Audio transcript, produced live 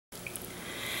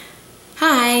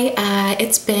Hi,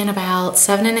 it's been about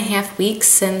 7.5 weeks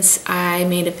since I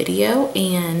made a video,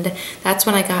 and that's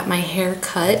when I got my hair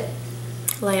cut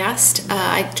last.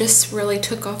 I just really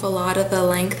took off a lot of the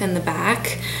length in the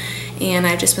back, and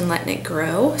I've just been letting it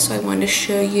grow. So I wanted to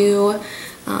show you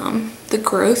the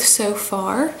growth so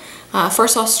far.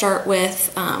 First I'll start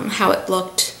with how it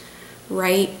looked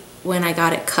right when I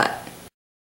got it cut.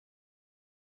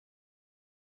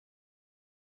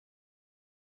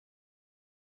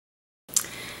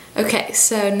 Okay,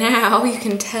 so now you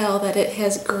can tell that it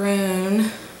has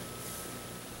grown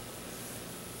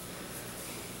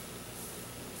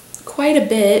quite a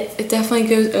bit. It definitely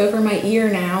goes over my ear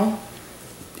now.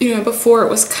 You know, before it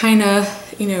was kind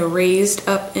of, you know, raised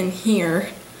up in here.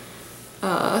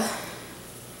 But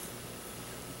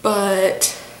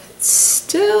it's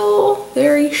still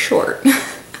very short.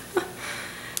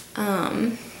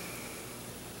 I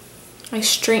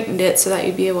straightened it so that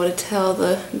you'd be able to tell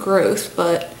the growth,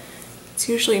 but it's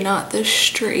usually not this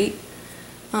straight.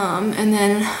 And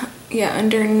then, yeah,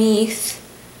 underneath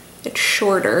it's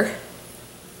shorter,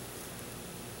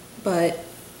 but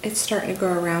it's starting to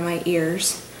grow around my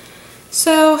ears.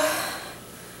 So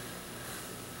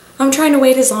I'm trying to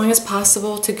wait as long as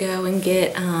possible to go and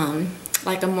get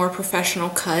like a more professional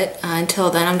cut. Until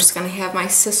then, I'm just gonna have my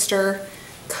sister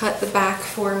cut the back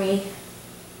for me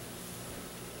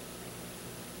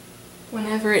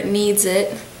whenever it needs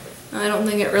it. I don't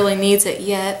think it really needs it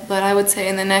yet, but I would say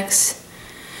in the next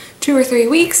 2 or 3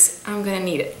 weeks, I'm gonna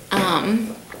need it.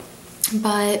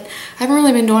 But I haven't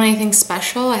really been doing anything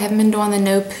special. I haven't been doing the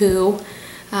no poo,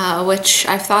 which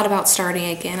I've thought about starting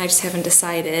again. I just haven't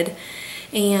decided.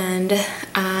 And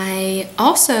I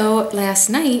also, last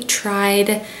night,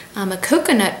 tried a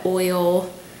coconut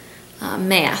oil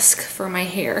mask for my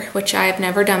hair, which I have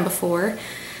never done before.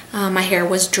 My hair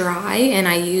was dry, and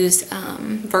I used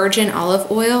virgin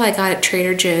olive oil I got at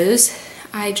Trader Joe's.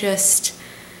 I just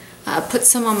put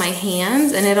some on my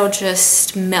hands, and it'll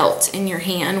just melt in your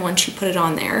hand once you put it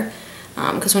on there.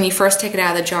 Because when you first take it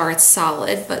out of the jar, it's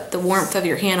solid, but the warmth of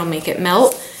your hand will make it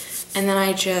melt. And then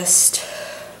I just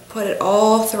put it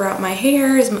all throughout my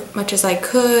hair as much as I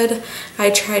could. I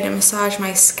tried to massage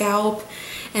my scalp,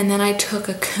 and then I took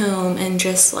a comb and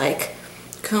just like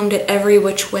combed it every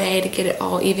which way to get it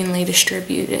all evenly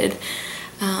distributed.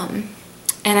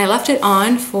 And I left it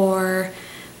on for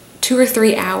 2 or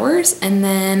 3 hours, and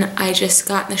then I just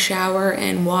got in the shower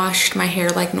and washed my hair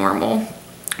like normal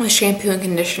with shampoo and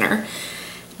conditioner.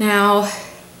 Now,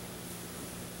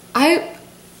 I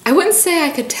wouldn't say I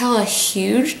could tell a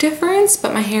huge difference,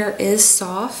 but my hair is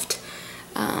soft.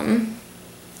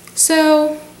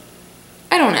 So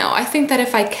I don't know. I think that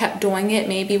if I kept doing it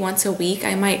maybe once a week,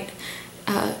 I might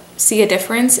see a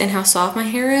difference in how soft my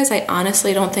hair is. I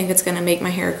honestly don't think it's gonna make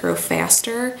my hair grow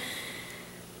faster.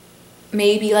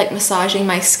 Maybe like massaging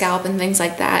my scalp and things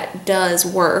like that does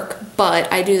work,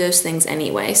 but I do those things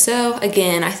anyway. So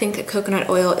again, I think that coconut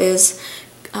oil is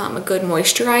a good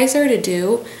moisturizer to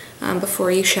do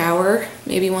before you shower,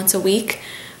 maybe once a week.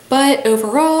 But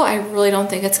overall, I really don't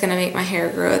think it's gonna make my hair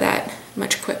grow that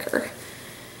much quicker.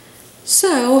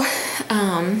 So,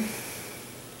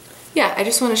 yeah, I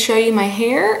just want to show you my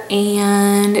hair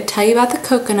and tell you about the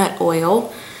coconut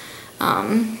oil.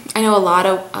 I know a lot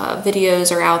of videos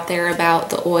are out there about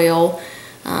the oil,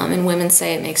 and women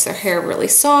say it makes their hair really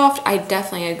soft. I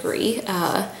definitely agree.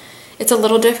 It's a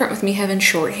little different with me having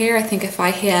short hair. I think if I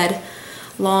had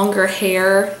longer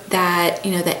hair that,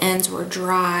 you know, the ends were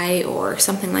dry or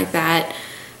something like that,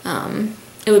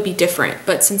 it would be different.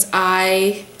 But since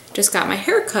I just got my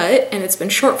hair cut and it's been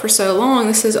short for so long,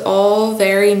 this is all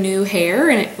very new hair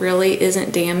and it really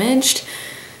isn't damaged.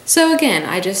 So again,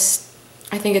 I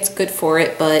think it's good for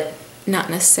it, but not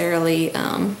necessarily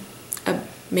a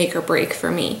make or break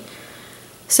for me.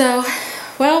 So,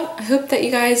 well, I hope that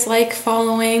you guys like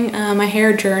following my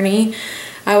hair journey.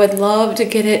 I would love to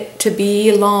get it to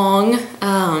be long,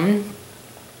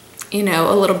 you know,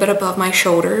 a little bit above my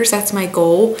shoulders. That's my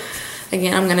goal.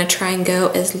 Again, I'm gonna try and go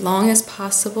as long as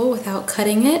possible without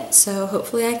cutting it, so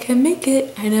hopefully I can make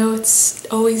it. I know it's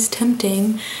always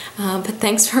tempting, but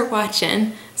thanks for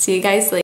watching. See you guys later.